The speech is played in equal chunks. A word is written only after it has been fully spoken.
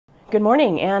Good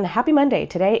morning and happy Monday.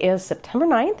 Today is September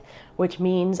 9th, which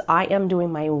means I am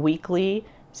doing my weekly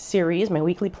series, my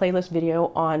weekly playlist video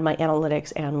on my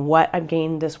analytics and what I've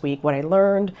gained this week, what I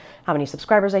learned, how many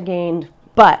subscribers I gained.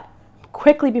 But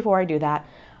quickly before I do that,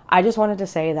 I just wanted to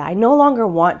say that I no longer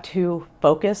want to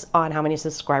focus on how many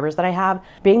subscribers that I have.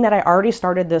 Being that I already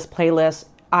started this playlist,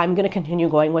 I'm going to continue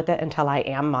going with it until I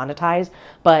am monetized,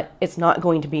 but it's not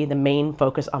going to be the main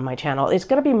focus on my channel. It's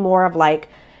going to be more of like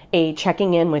a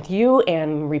checking in with you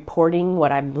and reporting what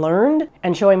I've learned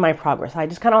and showing my progress. I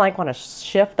just kind of like want to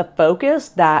shift the focus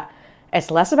that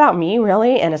it's less about me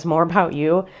really, and it's more about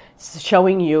you,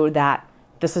 showing you that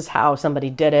this is how somebody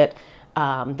did it.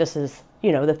 This is,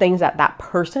 the things that that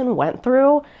person went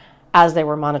through as they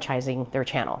were monetizing their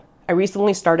channel. I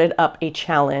recently started up a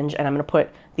challenge, and I'm going to put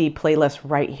the playlist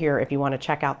right here if you want to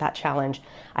check out that challenge.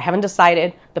 I haven't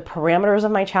decided the parameters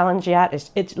of my challenge yet.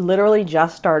 It's literally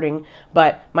just starting,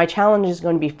 but my challenge is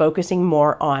going to be focusing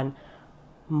more on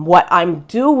what I'm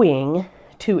doing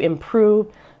to improve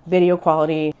video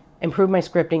quality, improve my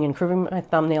scripting, improving my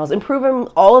thumbnails, improving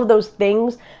all of those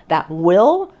things that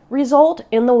will result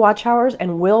in the watch hours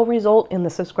and will result in the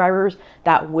subscribers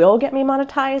that will get me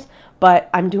monetized. But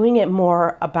I'm doing it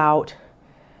more about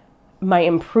my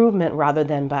improvement rather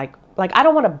than by like I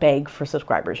don't want to beg for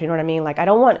subscribers. You know what I mean? Like I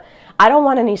don't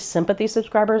want any sympathy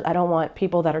subscribers. I don't want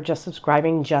people that are just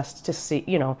subscribing just to see,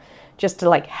 just to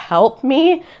like help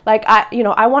me. Like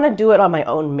I want to do it on my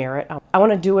own merit. I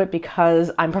want to do it because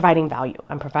I'm providing value.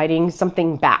 I'm providing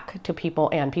something back to people,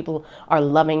 and people are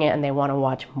loving it and they want to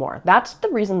watch more. That's the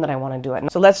reason that I want to do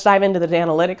it. So let's dive into the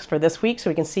analytics for this week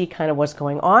so we can see kind of what's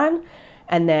going on,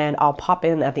 and then I'll pop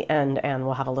in at the end and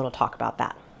we'll have a little talk about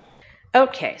that.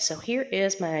 Okay, so here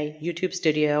is my YouTube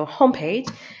Studio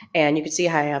homepage, and you can see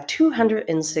I have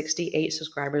 268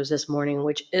 subscribers this morning,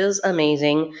 which is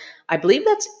amazing. I believe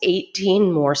that's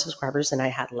 18 more subscribers than I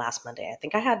had last Monday. I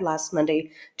think I had last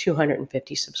Monday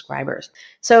 250 subscribers.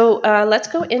 So let's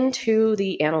go into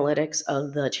the analytics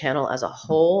of the channel as a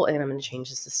whole, and I'm going to change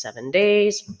this to 7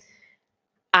 days.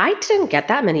 I didn't get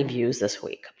that many views this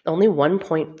week, only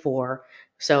 1.4.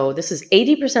 So this is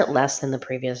 80% less than the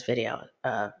previous video,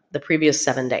 the previous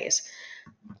 7 days.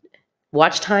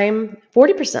 Watch time,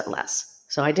 40% less.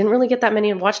 So I didn't really get that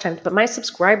many watch times, but my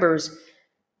subscribers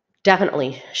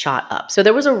definitely shot up. So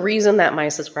there was a reason that my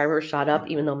subscribers shot up,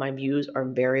 even though my views are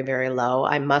very, very low.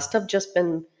 I must have just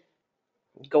been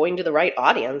going to the right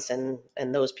audience, and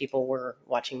those people were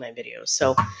watching my videos.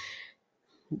 So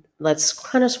let's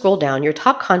kind of scroll down. Your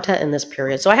top content in this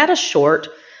period. So I had a short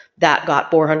that got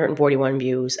 441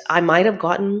 views. I might have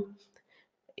gotten,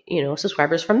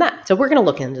 subscribers from that. So we're going to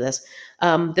look into this.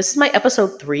 This is my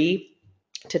episode 3.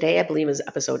 Today, I believe, is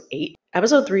episode 8.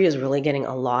 Episode 3 is really getting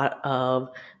a lot of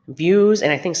views,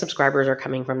 and I think subscribers are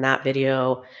coming from that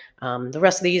video. The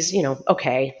rest of these,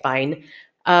 okay, fine.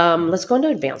 Let's go into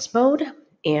advanced mode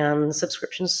and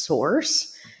subscription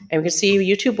source. And we can see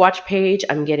YouTube watch page.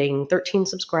 I'm getting 13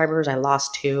 subscribers. I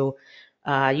lost 2.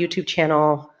 YouTube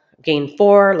channel gained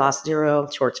 4, lost 0,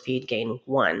 shorts feed gained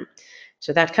 1.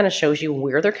 So that kind of shows you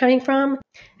where they're coming from.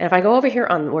 And if I go over here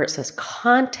on where it says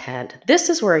content, this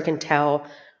is where I can tell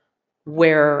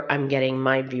where I'm getting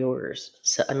my viewers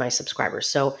and my subscribers.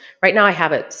 So right now I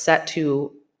have it set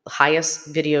to highest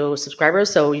video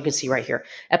subscribers. So you can see right here,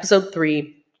 episode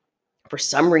 3, for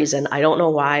some reason, I don't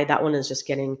know why, that one is just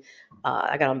getting,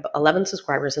 I got 11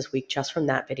 subscribers this week just from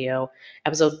that video.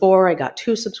 Episode 4, I got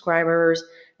 2 subscribers.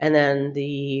 And then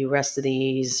the rest of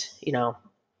these,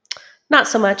 not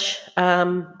so much.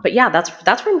 But yeah, that's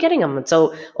where I'm getting them. And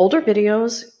so older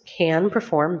videos can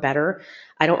perform better.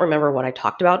 I don't remember what I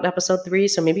talked about in episode 3.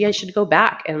 So maybe I should go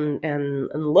back and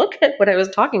look at what I was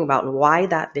talking about and why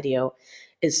that video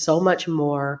is so much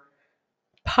more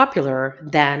popular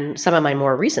than some of my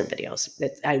more recent videos.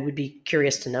 I would be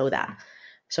curious to know that.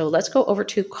 So let's go over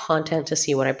to content to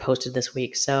see what I posted this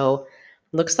week. So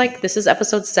looks like this is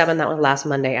episode 7. That was last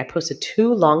Monday. I posted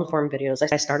 2 long form videos.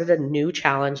 I started a new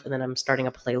challenge, and then I'm starting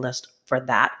a playlist for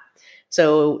that.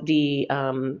 So the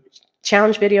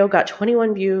challenge video got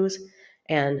 21 views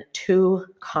and 2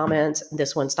 comments.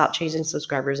 This one, stop chasing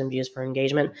subscribers and views for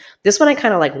engagement. This one I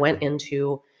kind of like went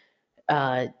into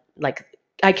like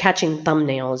eye-catching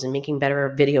thumbnails and making better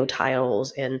video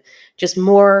titles and just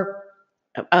more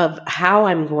of how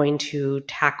I'm going to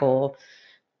tackle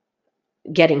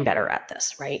getting better at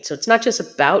this, right? So it's not just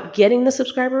about getting the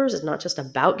subscribers. It's not just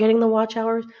about getting the watch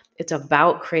hours. It's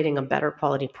about creating a better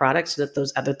quality product so that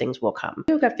those other things will come.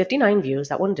 We got 59 views.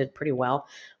 That one did pretty well.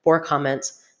 4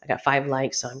 comments. I got 5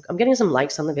 likes. So I'm getting some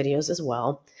likes on the videos as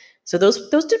well. So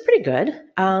those did pretty good.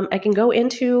 I can go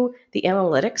into the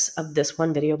analytics of this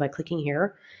one video by clicking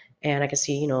here, and I can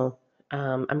see,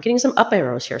 I'm getting some up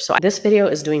arrows here. So this video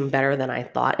is doing better than I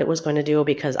thought it was going to do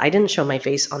because I didn't show my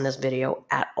face on this video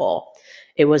at all.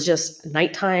 It was just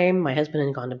nighttime. My husband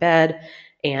had gone to bed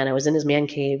and I was in his man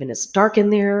cave and it's dark in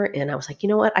there. And I was like, you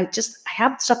know what? I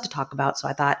have stuff to talk about. So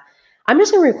I thought I'm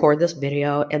just going to record this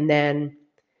video and then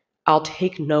I'll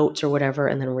take notes or whatever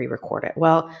and then re-record it.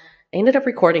 Well, I ended up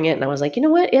recording it and I was like, you know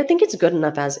what? I think it's good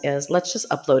enough as is. Let's just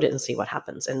upload it and see what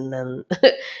happens. And then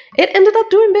it ended up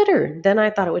doing better than I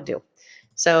thought it would do.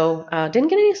 So didn't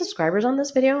get any subscribers on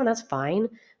this video and that's fine.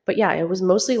 But yeah, it was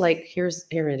mostly like, here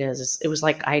it is. It was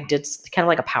like I did kind of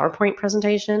like a PowerPoint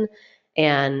presentation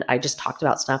and I just talked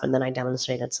about stuff and then I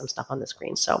demonstrated some stuff on the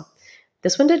screen. So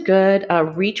this one did good.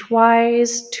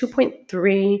 Reach-wise,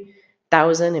 2.3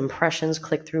 thousand impressions,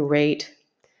 click-through rate.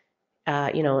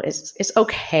 It's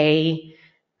okay.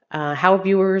 How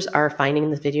viewers are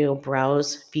finding the video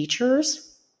browse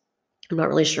features. I'm not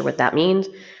really sure what that means.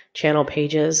 Channel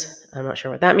pages, I'm not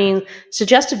sure what that means.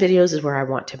 Suggested videos is where I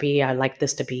want to be. I like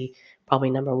this to be probably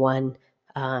number one.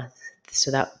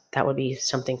 So that would be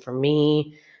something for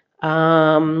me.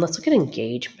 Let's look at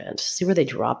engagement, see where they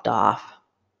dropped off.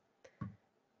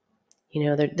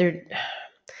 They're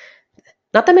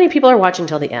not that many people are watching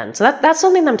till the end. So that's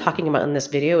something that I'm talking about in this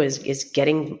video is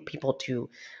getting people to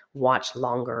watch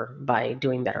longer by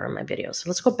doing better in my videos. So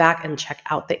let's go back and check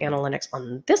out the analytics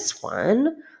on this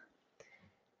one.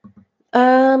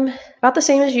 About the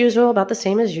same as usual,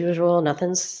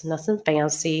 nothing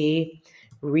fancy.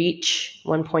 Reach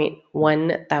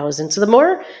 1.1 thousand. So the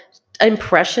more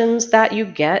impressions that you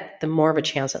get, the more of a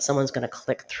chance that someone's going to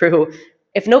click through.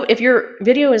 If your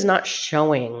video is not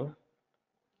showing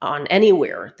on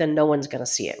anywhere, then no one's going to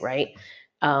see it, right?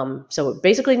 So it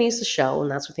basically needs to show,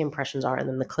 and that's what the impressions are. And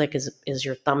then the click is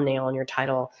your thumbnail and your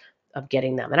title of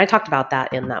getting them. And I talked about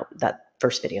that in that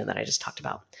first video that I just talked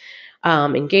about.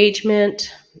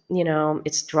 Engagement,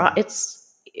 it's not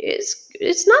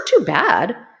too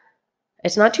bad.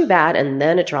 It's not too bad, and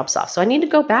then it drops off. So I need to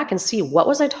go back and see what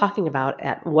was I talking about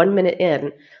at 1 minute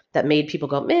in that made people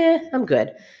go, meh, I'm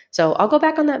good. So I'll go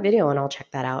back on that video and I'll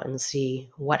check that out and see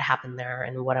what happened there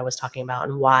and what I was talking about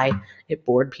and why it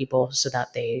bored people so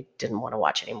that they didn't want to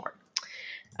watch anymore.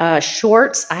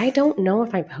 Shorts, I don't know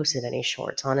if I posted any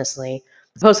shorts, honestly.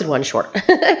 I posted one short.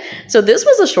 So this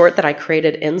was a short that I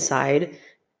created inside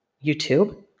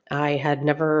YouTube. I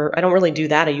don't really do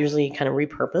that. I usually kind of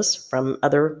repurpose from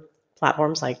other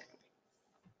platforms like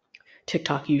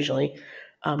TikTok usually.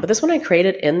 But this one I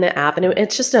created in the app, and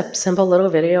it's just a simple little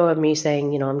video of me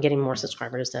saying, I'm getting more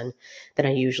subscribers than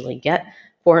I usually get.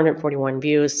 441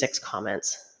 views, 6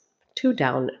 comments, 2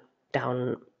 down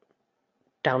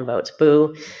votes,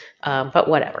 boo. But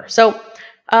whatever. So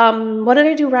what did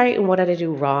I do right and what did I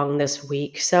do wrong this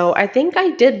week? So I think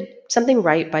I did something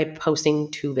right by posting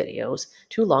 2 videos,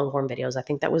 2 long form videos. I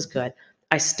think that was good.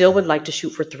 I still would like to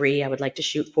shoot for 3. I would like to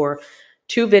shoot for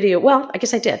 2 video. Well, I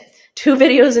guess I did 2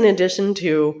 videos in addition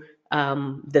to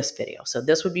this video. So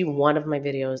this would be one of my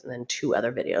videos and then 2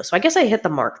 other videos. So I guess I hit the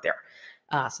mark there.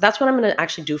 So that's what I'm going to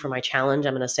actually do for my challenge.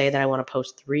 I'm going to say that I want to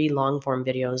post 3 long form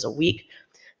videos a week,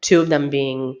 2 of them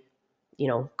being,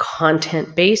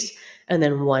 content based, and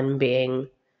then 1 being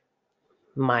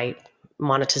my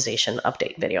monetization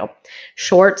update video.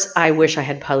 Shorts, I wish I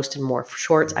had posted more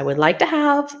shorts. I would like to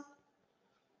have,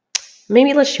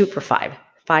 maybe let's shoot for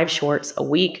 5 shorts a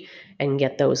week and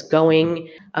get those going.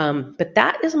 But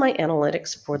that is my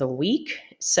analytics for the week.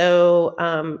 So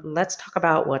let's talk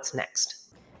about what's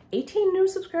next. 18 new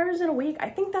subscribers in a week. I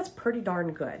think that's pretty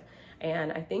darn good.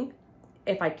 And I think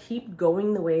if I keep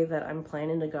going the way that I'm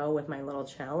planning to go with my little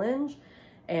challenge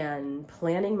and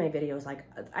planning my videos, like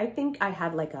I think I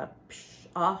had like a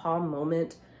aha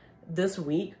moment this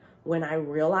week when I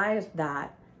realized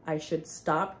that I should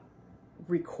stop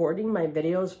recording my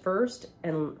videos first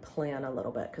and plan a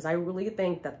little bit, because I really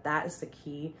think that is the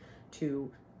key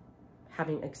to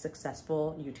having a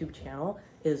successful YouTube channel,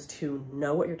 is to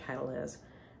know what your title is,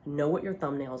 know what your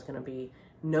thumbnail is going to be,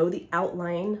 know the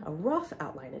outline, a rough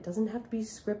outline. It doesn't have to be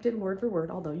scripted word for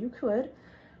word, although you could,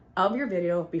 of your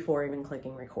video before even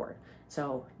clicking record.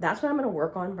 So that's what I'm going to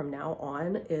work on from now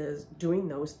on, is doing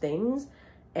those things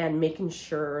and making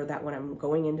sure that when I'm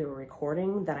going into a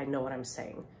recording that I know what I'm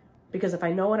saying. Because if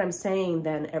I know what I'm saying,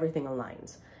 then everything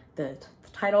aligns. The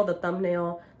title, the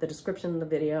thumbnail, the description of the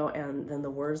video, and then the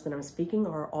words that I'm speaking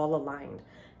are all aligned.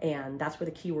 And that's where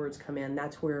the keywords come in.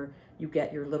 That's where you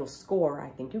get your little score. I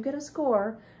think you get a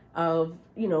score of,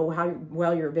 you know, how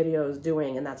well your video is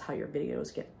doing, and that's how your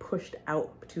videos get pushed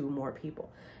out to more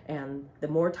people. And the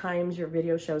more times your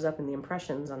video shows up in the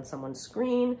impressions on someone's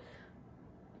screen,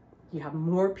 you have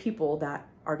more people that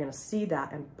are going to see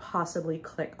that and possibly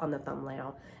click on the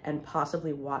thumbnail and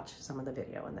possibly watch some of the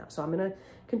video in that. So I'm going to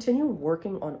continue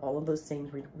working on all of those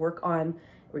things. We work on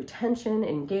retention,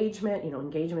 engagement. You know,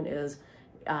 engagement is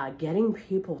getting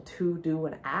people to do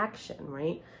an action,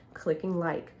 right? Clicking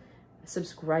like,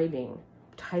 subscribing,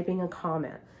 typing a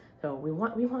comment. So we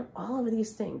want all of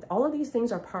these things. All of these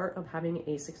things are part of having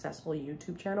a successful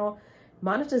YouTube channel.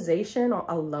 Monetization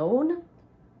alone,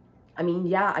 I mean,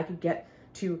 yeah, I could get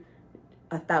to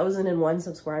 1,001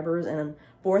 subscribers and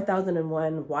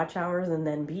 4,001 watch hours and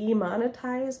then be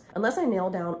monetized. Unless I nail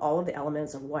down all of the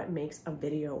elements of what makes a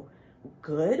video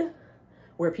good,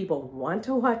 where people want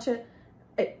to watch it,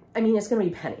 I mean, it's going to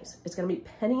be pennies. It's going to be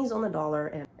pennies on the dollar.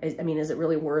 And I mean, is it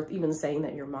really worth even saying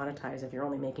that you're monetized if you're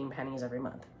only making pennies every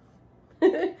month?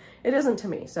 It isn't to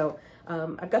me. So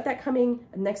I've got that coming.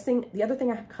 Next thing, the other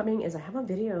thing I have coming is I have a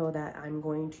video that I'm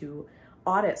going to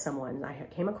audit someone. I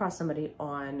came across somebody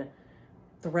on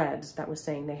Threads that was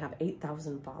saying they have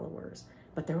 8,000 followers,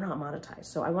 but they're not monetized.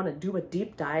 So I want to do a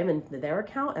deep dive into their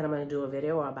account, and I'm going to do a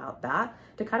video about that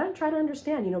to kind of try to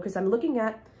understand, you know, because I'm looking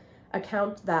at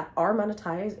accounts that are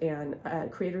monetized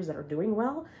and creators that are doing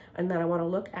well, and then I want to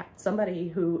look at somebody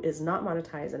who is not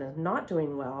monetized and is not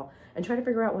doing well and try to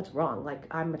figure out what's wrong. Like,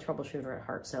 I'm a troubleshooter at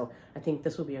heart, so I think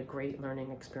this will be a great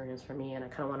learning experience for me, and I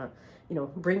kind of want to, you know,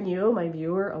 bring you, my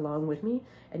viewer, along with me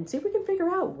and see if we can figure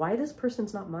out why this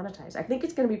person's not monetized. I think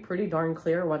it's going to be pretty darn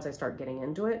clear once I start getting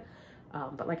into it,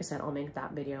 but like I said, I'll make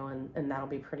that video and that'll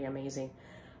be pretty amazing.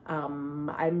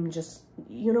 I'm just,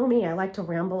 you know me, I like to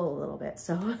ramble a little bit,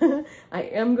 so I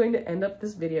am going to end up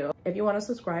this video. If you want to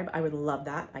subscribe, I would love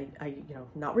that. You know,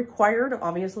 not required,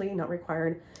 obviously, not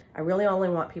required. I really only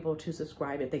want people to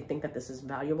subscribe if they think that this is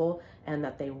valuable and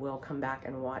that they will come back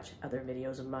and watch other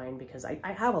videos of mine, because I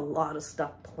have a lot of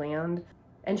stuff planned.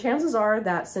 And chances are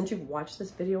that since you've watched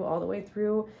this video all the way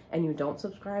through and you don't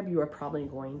subscribe, you are probably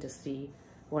going to see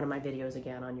one of my videos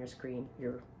again on your screen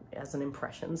as an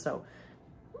impression. So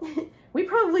we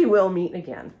probably will meet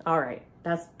again. All right,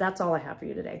 that's all I have for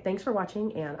you today. Thanks for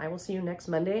watching, and I will see you next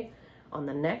Monday on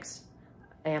the next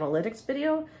analytics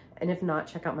video. And if not,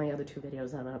 check out my other 2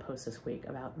 videos that I'm going to post this week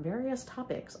about various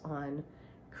topics on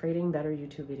creating better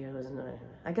YouTube videos. And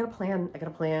I gotta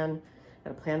plan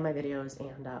my videos,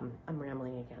 and I'm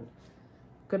rambling again.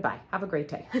 Goodbye. Have a great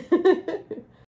day.